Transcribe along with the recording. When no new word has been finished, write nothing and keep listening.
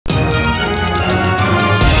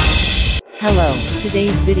Hello, today's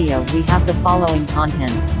video we have the following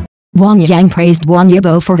content. Wang Yang praised Wang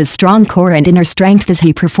Yibo for his strong core and inner strength as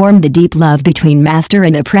he performed the deep love between master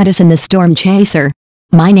and apprentice in The Storm Chaser.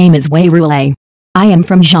 My name is Wei Ruolei. I am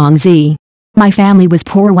from Jiangxi. My family was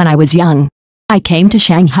poor when I was young. I came to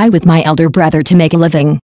Shanghai with my elder brother to make a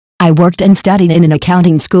living. I worked and studied in an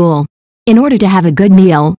accounting school. In order to have a good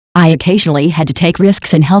meal, I occasionally had to take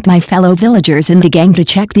risks and help my fellow villagers in the gang to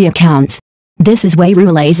check the accounts. This is Wei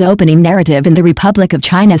Ruolei's opening narrative in the Republic of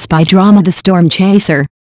China spy drama The Storm Chaser.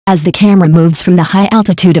 As the camera moves from the high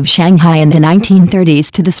altitude of Shanghai in the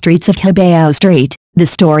 1930s to the streets of Hebei Street, the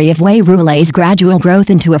story of Wei Ruolei's gradual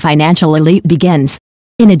growth into a financial elite begins.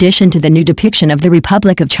 In addition to the new depiction of the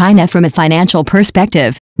Republic of China from a financial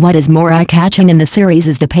perspective, what is more eye-catching in the series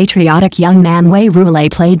is the patriotic young man Wei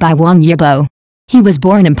Ruolei played by Wang Yibo. He was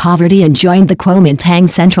born in poverty and joined the Kuomintang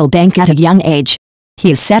Central Bank at a young age.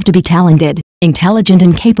 He is said to be talented, intelligent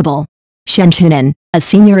and capable. Shen Tunan, a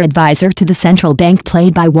senior advisor to the central bank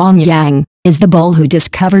played by Wang Yang, is the bull who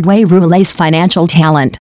discovered Wei Ruolei's financial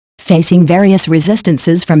talent. Facing various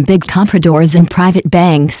resistances from big compradors and private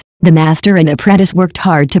banks, the master and apprentice worked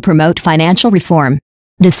hard to promote financial reform.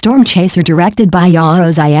 The Storm Chaser, directed by Yao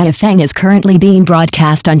Zia Feng, is currently being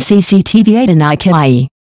broadcast on CCTV 8 in Ikai.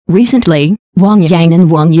 Recently, Wang Yang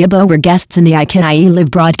and Wang Yibo were guests in the Ikai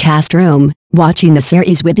Live broadcast room, watching the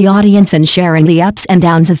series with the audience and sharing the ups and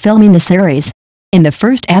downs of filming the series. In the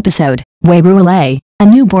first episode, Wei Ruolei, a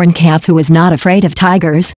newborn calf who is not afraid of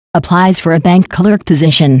tigers, applies for a bank clerk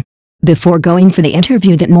position. Before going for the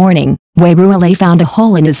interview that morning, Wei Ruolei found a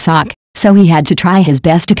hole in his sock, so he had to try his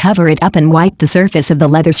best to cover it up and wipe the surface of the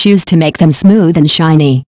leather shoes to make them smooth and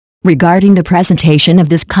shiny. Regarding the presentation of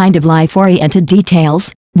this kind of life-oriented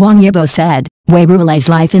details, Wang Yibo said, Wei Ruolei's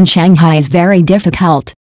life in Shanghai is very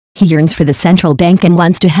difficult. He yearns for the central bank and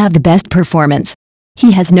wants to have the best performance.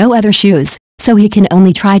 He has no other shoes, so he can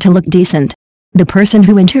only try to look decent. The person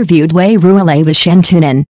who interviewed Wei Ruolei was Shen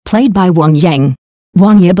Tunan, played by Wang Yang.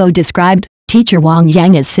 Wang Yibo described, teacher Wang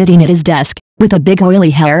Yang is sitting at his desk, with a big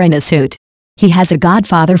oily hair and a suit. He has a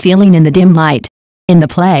godfather feeling in the dim light. In the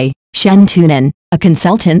play, Shen Tunan, a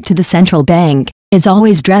consultant to the central bank, is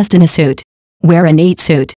always dressed in a suit. Wear a neat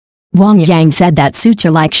suit. Wang Yang said that suits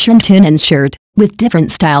are like Shen Tunan's shirt, with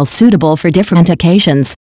different styles suitable for different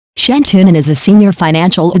occasions. Shen Tunan is a senior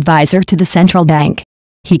financial advisor to the central bank.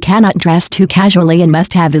 He cannot dress too casually and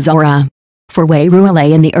must have his aura. For Wei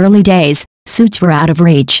Ruolei in the early days, suits were out of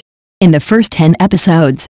reach. In the first 10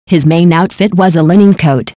 episodes, his main outfit was a linen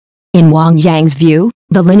coat. In Wang Yang's view,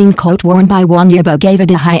 the linen coat worn by Wang Yibo gave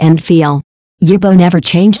it a high-end feel. Yibo never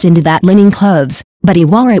changed into that linen clothes, but he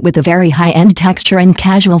wore it with a very high-end texture and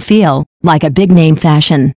casual feel, like a big-name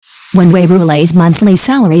fashion. When Wei Ruolei's monthly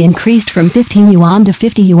salary increased from 15 yuan to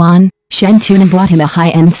 50 yuan, Shen Tunan bought him a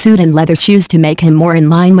high-end suit and leather shoes to make him more in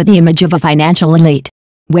line with the image of a financial elite.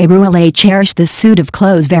 Wei Ruolei cherished this suit of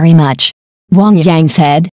clothes very much. Wang Yang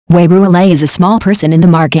said, Wei Ruolei is a small person in the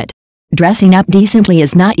market. Dressing up decently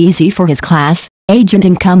is not easy for his class, age and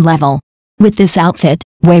income level. With this outfit,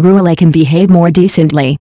 Wei Ruolei can behave more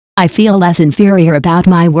decently. I feel less inferior about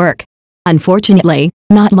my work. Unfortunately,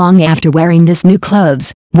 not long after wearing this new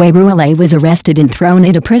clothes, Wei Ruolei was arrested and thrown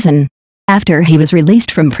into prison. After he was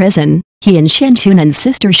released from prison, he and Shen Tunan's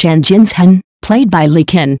sister Shen Jinshen, played by Li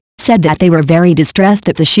Qin, said that they were very distressed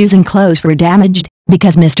that the shoes and clothes were damaged,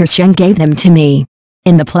 because Mr. Shen gave them to me.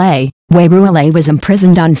 In the play, Wei Ruolei was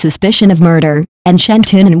imprisoned on suspicion of murder, and Shen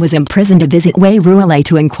Tunan was imprisoned to visit Wei Ruolei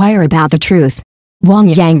to inquire about the truth. Wang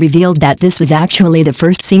Yang revealed that this was actually the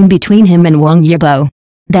first scene between him and Wang Yibo.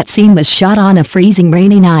 That scene was shot on a freezing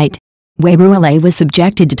rainy night. Wei Ruolei was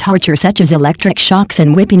subjected to torture such as electric shocks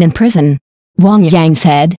and whipping in prison. Wang Yang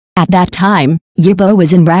said, at that time, Yibo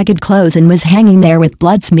was in ragged clothes and was hanging there with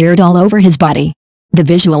blood smeared all over his body. The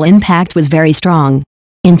visual impact was very strong.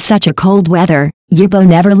 In such a cold weather, Yibo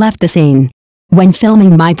never left the scene. When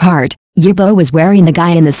filming my part, Yibo was wearing the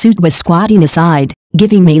guy in the suit was squatting aside,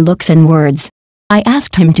 giving me looks and words. I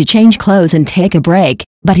asked him to change clothes and take a break,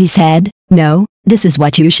 but he said, no, this is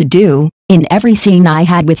what you should do. In every scene I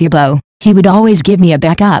had with Yibo, he would always give me a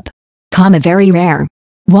backup. Very rare.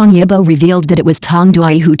 Wang Yibo revealed that it was Tong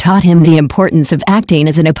Dui who taught him the importance of acting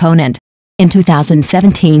as an opponent. In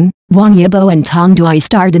 2017, Wang Yibo and Tong Dui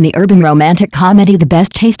starred in the urban romantic comedy The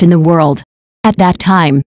Best Taste in the World. At that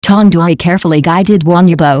time, Tong Dui carefully guided Wang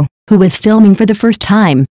Yibo, who was filming for the first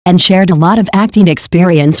time, and shared a lot of acting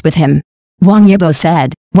experience with him. Wang Yibo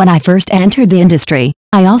said, when I first entered the industry,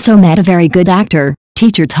 I also met a very good actor,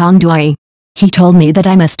 teacher Tong Dui. He told me that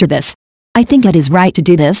I must do this. I think it is right to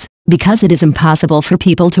do this, because it is impossible for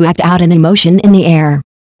people to act out an emotion in the air.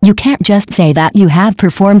 You can't just say that you have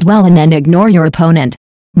performed well and then ignore your opponent.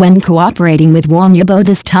 When cooperating with Wang Yibo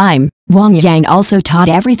this time, Wang Yang also taught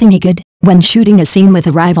everything he could. When shooting a scene with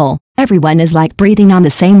a rival, everyone is like breathing on the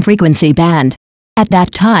same frequency band. At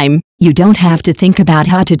that time, you don't have to think about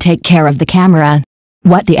how to take care of the camera.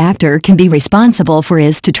 What the actor can be responsible for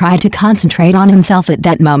is to try to concentrate on himself at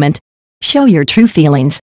that moment. Show your true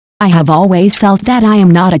feelings. I have always felt that I am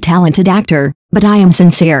not a talented actor, but I am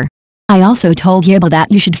sincere. I also told Yibo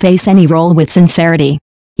that you should face any role with sincerity.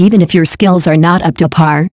 Even if your skills are not up to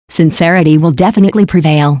par, sincerity will definitely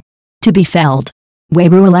prevail. To be felt. Wei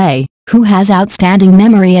Ruolei, who has outstanding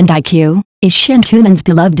memory and IQ, is Shen Tunan's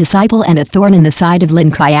beloved disciple and a thorn in the side of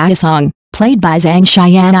Lin Qiasong, played by Zhang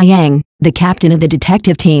Xianyang, the captain of the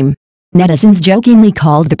detective team. Netizens jokingly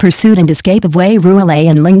called the pursuit and escape of Wei Ruolei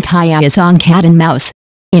and Lin Qiasong cat and mouse.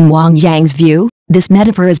 In Wang Yang's view, this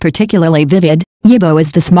metaphor is particularly vivid. Yibo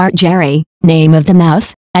is the smart Jerry, name of the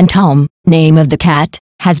mouse, and Tom, name of the cat,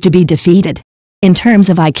 has to be defeated. In terms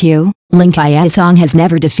of IQ, Lin Qiasong has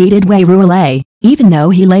never defeated Wei Ruolei, even though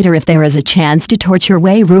he later, if there is a chance to torture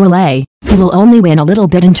Wei Ruolei, he will only win a little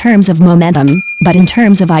bit in terms of momentum, but in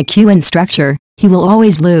terms of IQ and structure, he will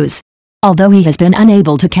always lose. Although he has been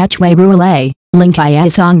unable to catch Wei Ruolei, Lin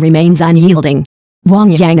Qiasong remains unyielding.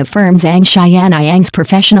 Wang Yang affirms Zhang Xianyang's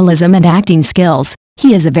professionalism and acting skills.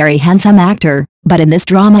 He is a very handsome actor, but in this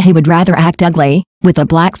drama he would rather act ugly, with a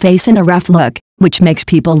black face and a rough look, which makes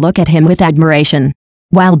people look at him with admiration.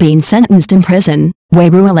 While being sentenced in prison,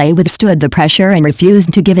 Wei Ruolei withstood the pressure and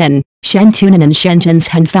refused to give in. Shen Tunan and Shen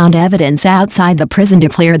Jinzhen found evidence outside the prison to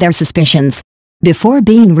clear their suspicions. Before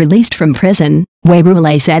being released from prison, Wei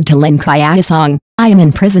Ruolei said to Lin Qiasong, "I am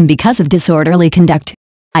in prison because of disorderly conduct.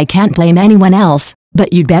 I can't blame anyone else,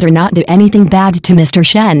 but you'd better not do anything bad to Mr.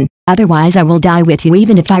 Shen, otherwise I will die with you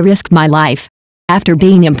even if I risk my life." After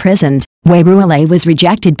being imprisoned, Wei Ruolei was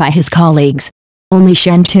rejected by his colleagues. Only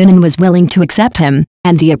Shen Tunan was willing to accept him,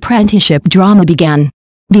 and the apprenticeship drama began.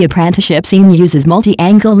 The apprenticeship scene uses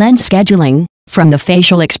multi-angle lens scheduling. From the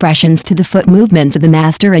facial expressions to the foot movements of the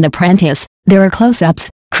master and apprentice, there are close-ups,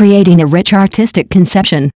 creating a rich artistic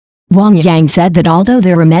conception. Wang Yang said that although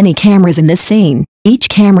there were many cameras in this scene, each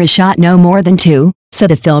camera shot no more than 2, so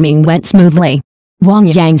the filming went smoothly. Wang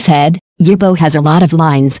Yang said, "Yibo has a lot of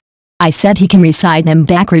lines. I said he can recite them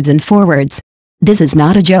backwards and forwards. This is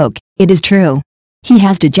not a joke, it is true. He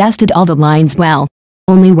has digested all the lines well.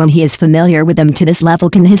 Only when he is familiar with them to this level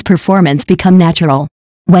can his performance become natural."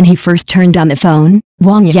 When he first turned on the phone,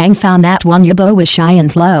 Wang Yang found that Wang Yibo was shy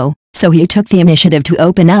and slow, so he took the initiative to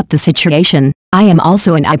open up the situation. "I am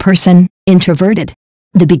also an I person, introverted.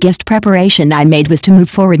 The biggest preparation I made was to move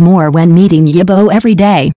forward more when meeting Yibo every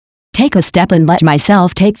day. Take a step and let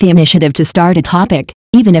myself take the initiative to start a topic,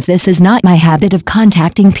 even if this is not my habit of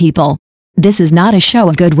contacting people. This is not a show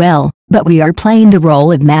of goodwill, but we are playing the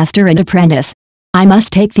role of master and apprentice. I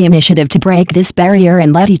must take the initiative to break this barrier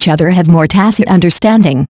and let each other have more tacit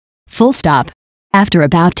understanding." Full stop. After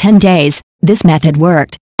about 10 days, this method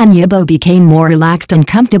worked, and Yibo became more relaxed and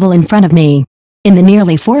comfortable in front of me. In the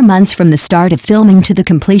nearly 4 months from the start of filming to the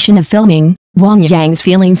completion of filming, Wang Yang's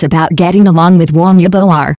feelings about getting along with Wang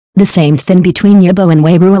Yibo are, the same thing between Yibo and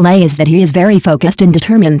Wei Ruolei is that he is very focused and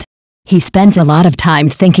determined. He spends a lot of time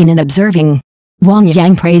thinking and observing. Wang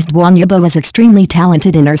Yang praised Wang Yibo as extremely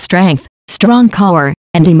talented in her strength, strong core,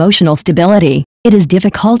 and emotional stability. It is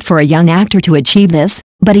difficult for a young actor to achieve this,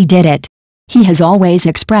 but he did it. He has always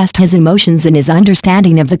expressed his emotions and his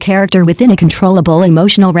understanding of the character within a controllable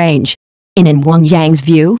emotional range. In Wang Yang's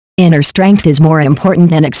view, inner strength is more important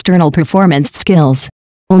than external performance skills.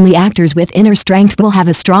 Only actors with inner strength will have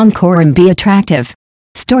a strong core and be attractive.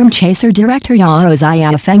 Storm Chaser director Yao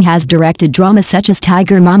Feng has directed dramas such as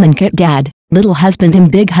Tiger Mom and Kid Dad, Little Husband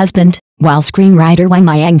and Big Husband, while screenwriter Wang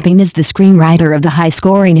Yang is the screenwriter of the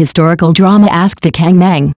high-scoring historical drama Ask the Kang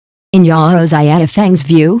Meng. In Yao Feng's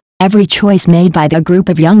view, every choice made by the group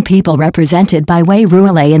of young people represented by Wei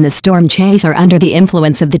Ruolei in the Storm Chaser under the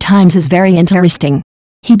influence of the times is very interesting.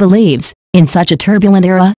 He believes, in such a turbulent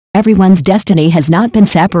era, everyone's destiny has not been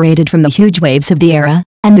separated from the huge waves of the era,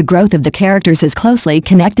 and the growth of the characters is closely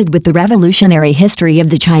connected with the revolutionary history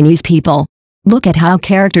of the Chinese people. Look at how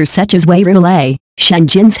characters such as Wei Ruolei, Shen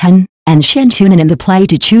Jinzhen, and Shen Tunan in the play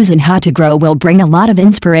To Choose and How to Grow will bring a lot of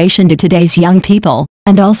inspiration to today's young people,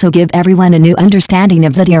 and also give everyone a new understanding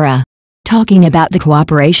of that era. Talking about the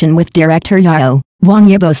cooperation with director Yao, Wang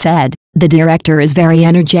Yibo said, "The director is very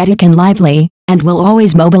energetic and lively, and will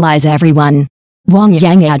always mobilize everyone." Wang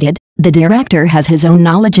Yang added, "The director has his own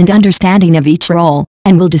knowledge and understanding of each role,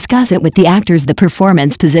 and will discuss it with the actors. The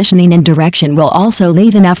performance positioning and direction will also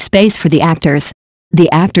leave enough space for the actors.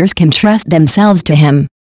 The actors can trust themselves to him."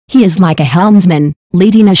 He is like a helmsman,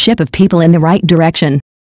 leading a ship of people in the right direction.